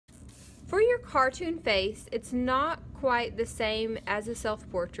For your cartoon face, it's not quite the same as a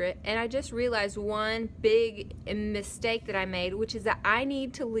self-portrait, and I just realized one big mistake that I made, which is that I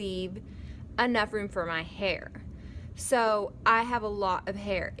need to leave enough room for my hair. So I have a lot of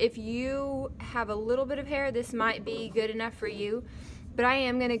hair. If you have a little bit of hair, this might be good enough for you, but I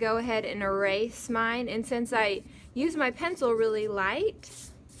am going to go ahead and erase mine, and since I use my pencil really light,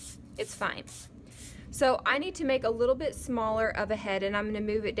 it's fine. So I need to make a little bit smaller of a head, and I'm going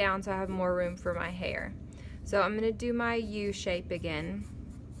to move it down so I have more room for my hair. So I'm going to do my U shape again.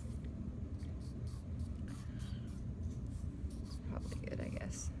 Probably good, I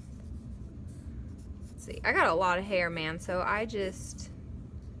guess. Let's see. I got a lot of hair, man, so I just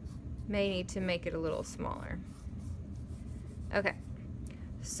may need to make it a little smaller. Okay.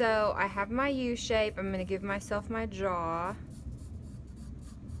 So I have my U shape. I'm going to give myself my jaw.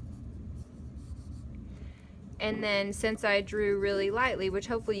 And then since I drew really lightly, which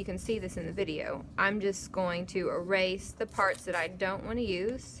hopefully you can see this in the video, I'm just going to erase the parts that I don't want to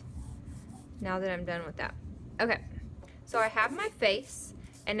use now that I'm done with that. Okay, so I have my face,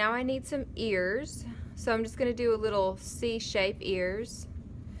 and now I need some ears. So I'm just going to do a little C-shape ears.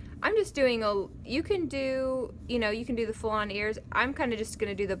 I'm just doing you can do the full-on ears. I'm kind of just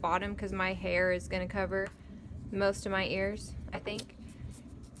going to do the bottom because my hair is going to cover most of my ears, I think.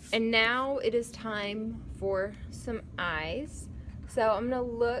 And now it is time for some eyes. So I'm going to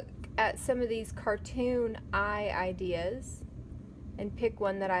look at some of these cartoon eye ideas and pick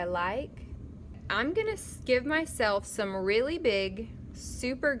one that I like. I'm going to give myself some really big,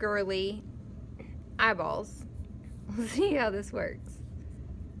 super girly eyeballs. We'll see how this works.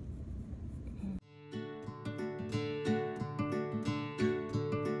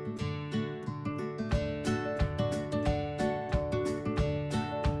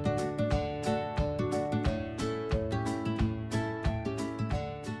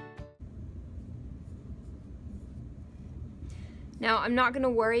 Now, I'm not going to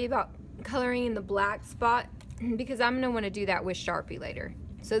worry about coloring in the black spot because I'm going to want to do that with Sharpie later.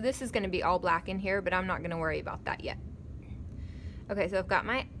 So this is going to be all black in here, but I'm not going to worry about that yet. Okay, so I've got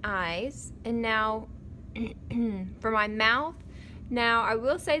my eyes, and now for my mouth. Now, I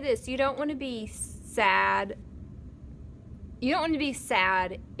will say this, you don't want to be sad. You don't want to be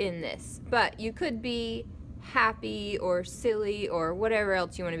sad in this, but you could be happy or silly or whatever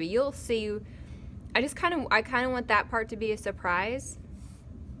else you want to be. You'll see. I kind of want that part to be a surprise.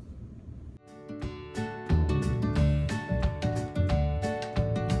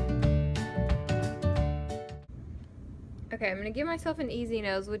 Okay, I'm going to give myself an easy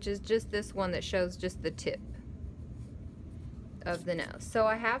nose, which is just this one that shows just the tip of the nose. So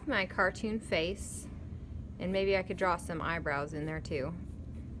I have my cartoon face, and maybe I could draw some eyebrows in there too.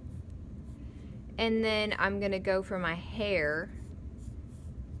 And then I'm going to go for my hair.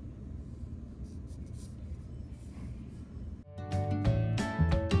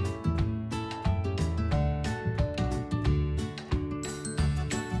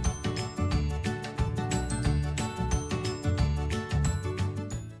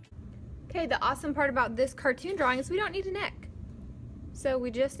 Okay, the awesome part about this cartoon drawing is we don't need a neck. So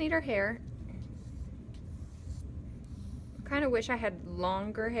we just need our hair. I kind of wish I had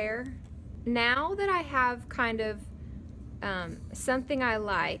longer hair. Now that I have kind of something I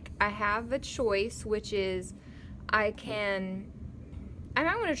like, I have a choice, which is I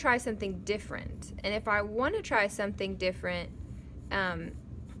might want to try something different. And if I want to try something different,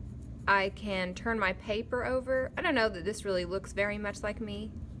 I can turn my paper over. I don't know that this really looks very much like me.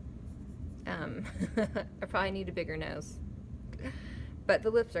 I probably need a bigger nose, but the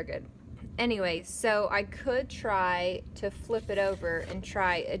lips are good. Anyway, so I could try to flip it over and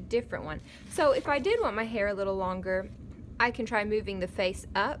try a different one. So if I did want my hair a little longer, I can try moving the face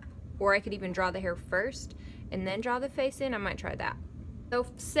up, or I could even draw the hair first and then draw the face in. I might try that. So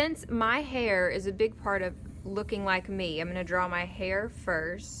since my hair is a big part of looking like me, I'm going to draw my hair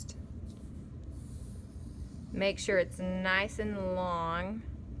first. Make sure it's nice and long.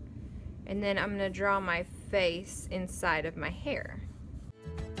 And then I'm going to draw my face inside of my hair.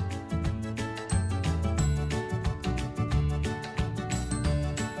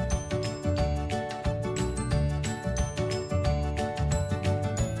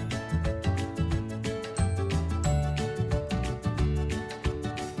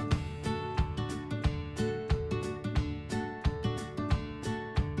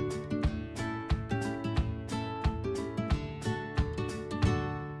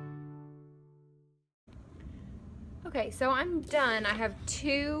 Okay, so I'm done. I have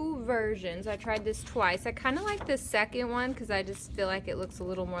two versions. I tried this twice. I kind of like the second one because I just feel like it looks a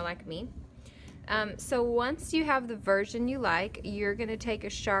little more like me. So once you have the version you like, you're going to take a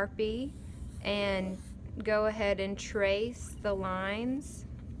Sharpie and go ahead and trace the lines.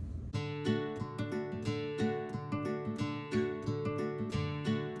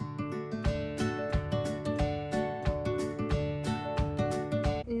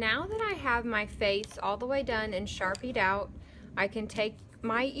 Now that I have my face all the way done and Sharpied out, I can take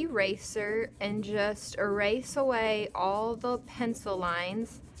my eraser and just erase away all the pencil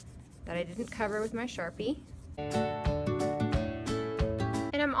lines that I didn't cover with my Sharpie.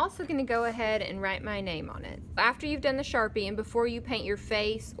 And I'm also going to go ahead and write my name on it. After you've done the Sharpie and before you paint your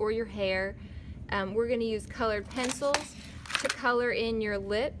face or your hair, we're going to use colored pencils to color in your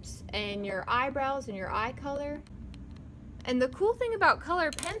lips and your eyebrows and your eye color. And the cool thing about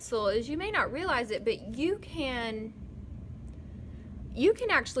colored pencil is you may not realize it, but you can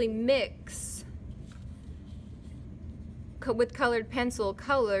actually mix with colored pencil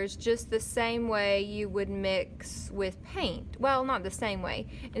colors just the same way you would mix with paint. Well, not the same way.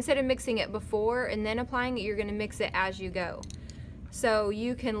 Instead of mixing it before and then applying it, you're going to mix it as you go. So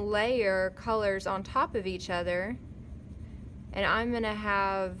you can layer colors on top of each other. And I'm going to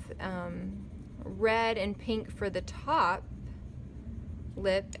have red and pink for the top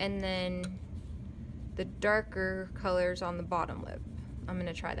lip and then the darker colors on the bottom lip. I'm going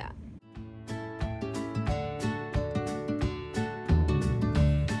to try that.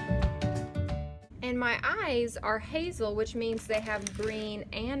 And my eyes are hazel, which means they have green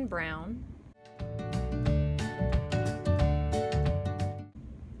and brown.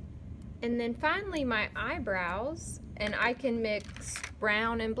 And then finally my eyebrows, and I can mix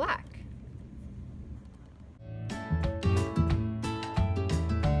brown and black.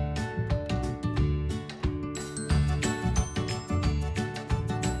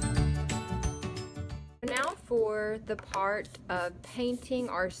 Now for the part of painting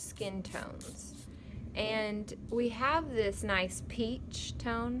our skin tones. And we have this nice peach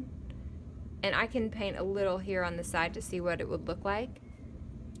tone, and I can paint a little here on the side to see what it would look like.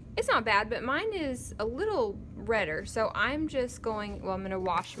 It's not bad, but mine is a little redder, so I'm just going, well, I'm going to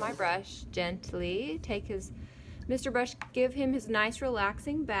wash my brush gently, take Mr. Brush, give him his nice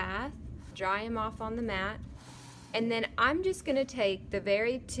relaxing bath, dry him off on the mat, and then I'm just going to take the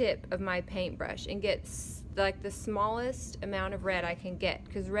very tip of my paintbrush and get like the smallest amount of red I can get,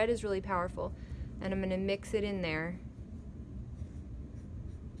 because red is really powerful. And I'm going to mix it in there.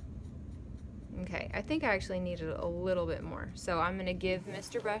 Okay, I think I actually needed a little bit more. So I'm going to give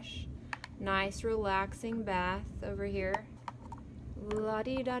Mr. Brush a nice relaxing bath over here.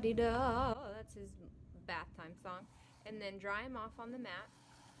 La-dee-da-dee-da. That's his bath time song. And then dry him off on the mat.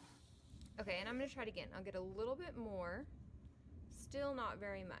 Okay, and I'm going to try it again. I'll get a little bit more. Still not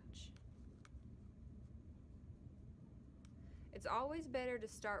very much. It's always better to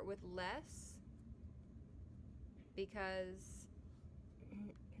start with less, because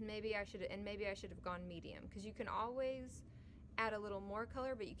maybe I should have gone medium, because you can always add a little more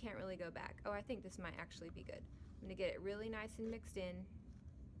color, but you can't really go back. Oh, I think this might actually be good. I'm going to get it really nice and mixed in,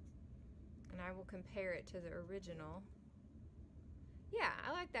 and I will compare it to the original. Yeah,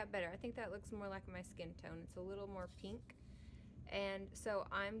 I like that better. I think that looks more like my skin tone. It's a little more pink. And so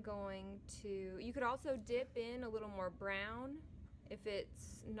I'm going to, you could also dip in a little more brown if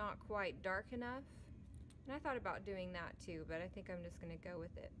it's not quite dark enough. And I thought about doing that too, but I think I'm just going to go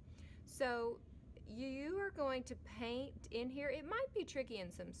with it. So you are going to paint in here. It might be tricky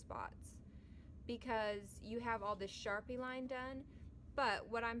in some spots because you have all this Sharpie line done, but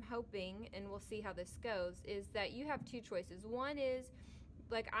what I'm hoping, and we'll see how this goes, is that you have two choices. One is,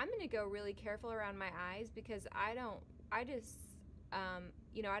 like, I'm going to go really careful around my eyes because I don't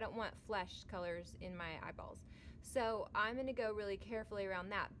want flesh colors in my eyeballs. So I'm going to go really carefully around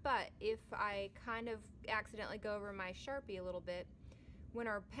that. But if I kind of accidentally go over my Sharpie a little bit, when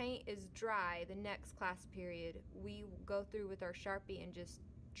our paint is dry, the next class period, we go through with our Sharpie and just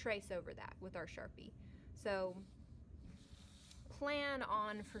trace over that with our Sharpie. So plan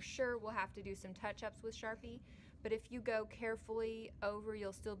on, for sure we'll have to do some touch-ups with Sharpie, but if you go carefully over,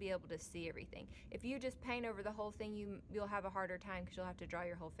 you'll still be able to see everything. If you just paint over the whole thing, you'll have a harder time because you'll have to draw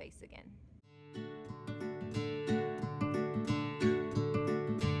your whole face again.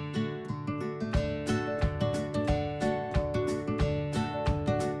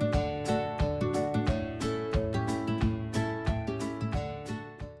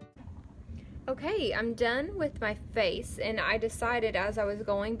 Okay, I'm done with my face, and I decided as I was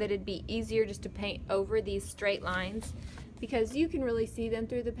going that it'd be easier just to paint over these straight lines because you can really see them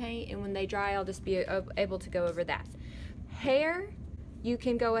through the paint, and when they dry I'll just be able to go over that. Hair, you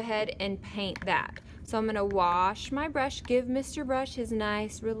can go ahead and paint that, So I'm gonna wash my brush, give Mr. Brush his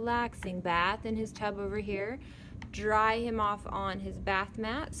nice relaxing bath in his tub over here, dry him off on his bath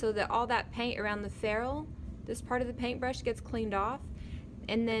mat so that all that paint around the ferrule, this part of the paintbrush, gets cleaned off.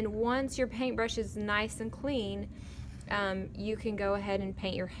 And then once your paintbrush is nice and clean, you can go ahead and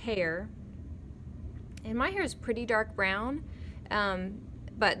paint your hair. And my hair is pretty dark brown,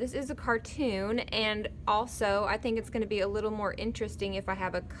 but this is a cartoon, and also I think it's going to be a little more interesting if I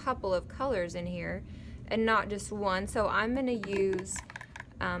have a couple of colors in here and not just one. So I'm going to use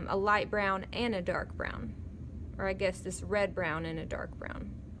a light brown and a dark brown, or I guess this red brown and a dark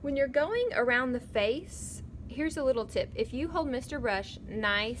brown. When you're going around the face, here's a little tip. If you hold Mr. Brush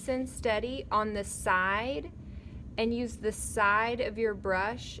nice and steady on the side and use the side of your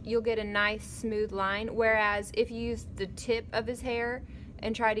brush, you'll get a nice smooth line, whereas if you use the tip of his hair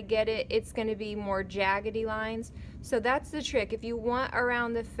and try to get it, it's going to be more jaggedy lines. So that's the trick. If you want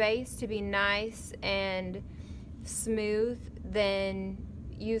around the face to be nice and smooth, then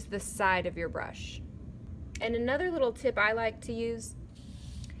use the side of your brush. And another little tip I like to use,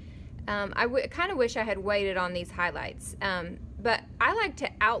 I kind of wish I had waited on these highlights, but I like to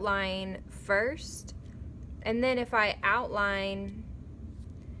outline first, and then if I outline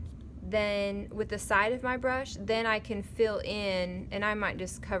then with the side of my brush, then I can fill in, and I might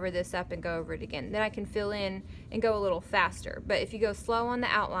just cover this up and go over it again. Then I can fill in and go a little faster. But if you go slow on the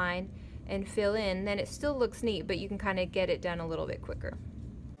outline and fill in, then it still looks neat, but you can kind of get it done a little bit quicker.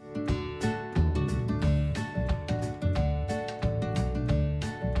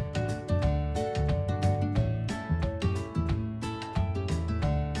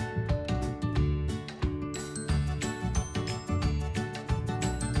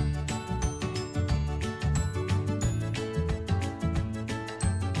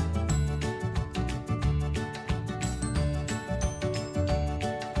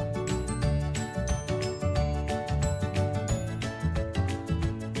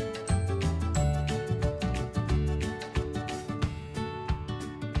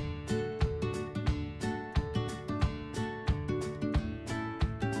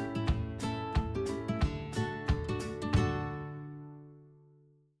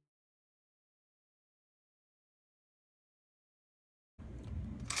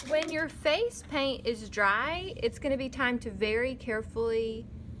 When your face paint is dry, it's going to be time to very carefully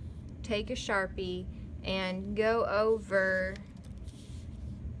take a Sharpie and go over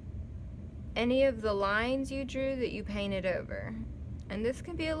any of the lines you drew that you painted over. And this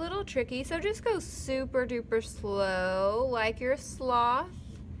can be a little tricky, so just go super duper slow like you're a sloth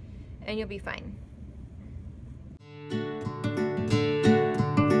and you'll be fine.